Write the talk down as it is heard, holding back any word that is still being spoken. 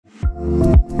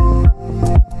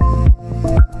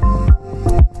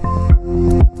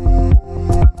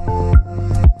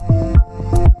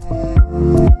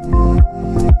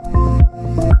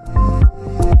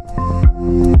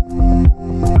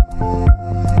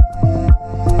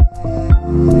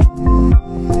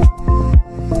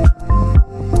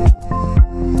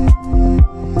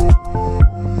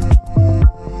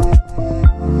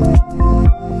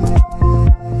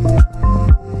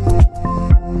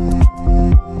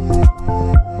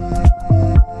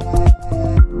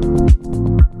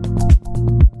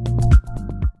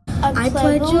I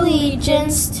pledge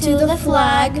allegiance to the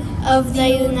flag of the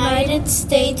United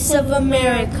States of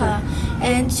America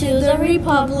and to the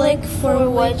republic for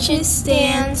which it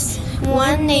stands,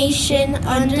 one nation,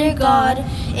 under God,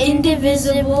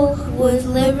 indivisible, with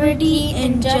liberty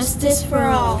and justice for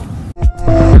all.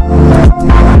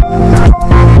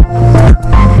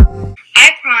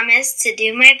 I promise to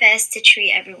do my best to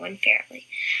treat everyone fairly.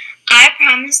 I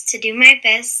promise to do my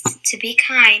best to be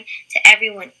kind to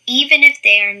everyone, even if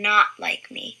they are not like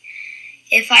me.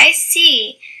 If I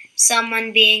see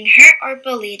someone being hurt or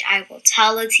bullied, I will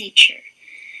tell a teacher.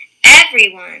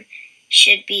 Everyone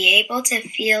should be able to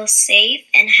feel safe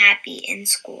and happy in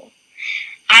school.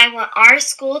 I want our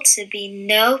school to be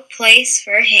no place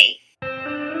for hate.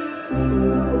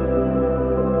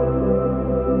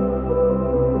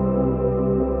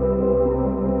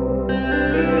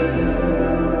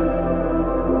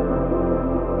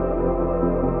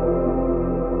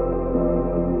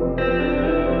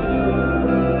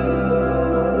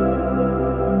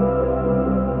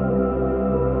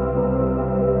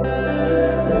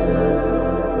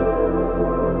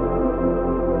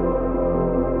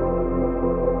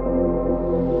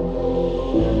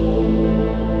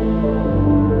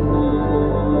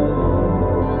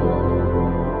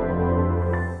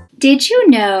 Did you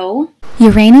know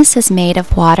Uranus is made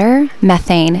of water,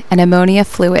 methane, and ammonia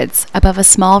fluids above a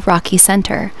small rocky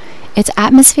center? Its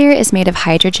atmosphere is made of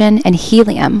hydrogen and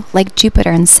helium, like Jupiter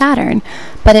and Saturn,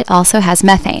 but it also has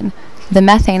methane. The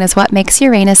methane is what makes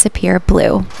Uranus appear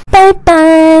blue.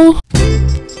 Bye-bye!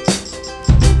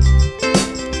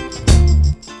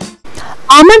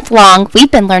 All month long,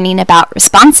 we've been learning about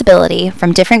responsibility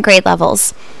from different grade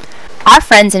levels. Our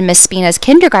friends in Miss Spina's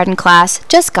kindergarten class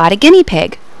just got a guinea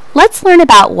pig. Let's learn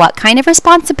about what kind of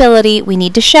responsibility we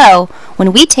need to show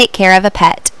when we take care of a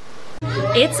pet.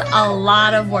 It's a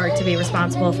lot of work to be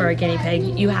responsible for a guinea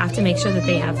pig. You have to make sure that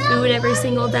they have food every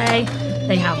single day,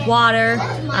 they have water.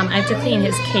 I have to clean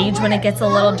his cage when it gets a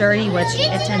little dirty, which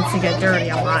it tends to get dirty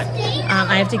a lot.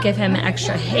 I have to give him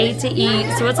extra hay to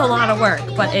eat, so it's a lot of work,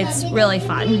 but it's really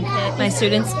fun. My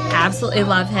students absolutely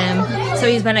love him, so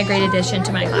he's been a great addition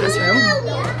to my classroom.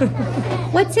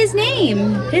 What's his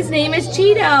name? His name is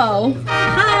Cheeto.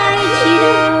 Hi,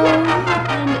 Cheeto.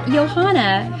 And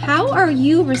Johanna, how are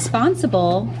you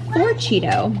responsible for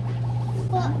Cheeto?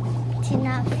 Well, to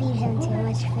not feed him too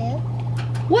much food.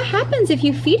 What happens if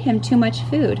you feed him too much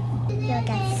food? He'll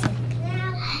get sick.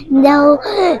 No,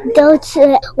 don't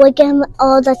wake him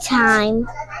all the time.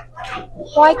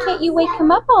 Why can't you wake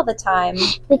him up all the time?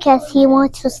 Because he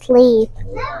wants to sleep.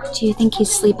 Do you think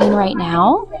he's sleeping right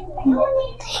now?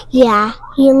 Yeah,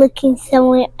 he's looking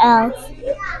somewhere else.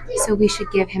 So we should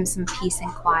give him some peace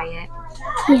and quiet.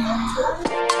 Yeah.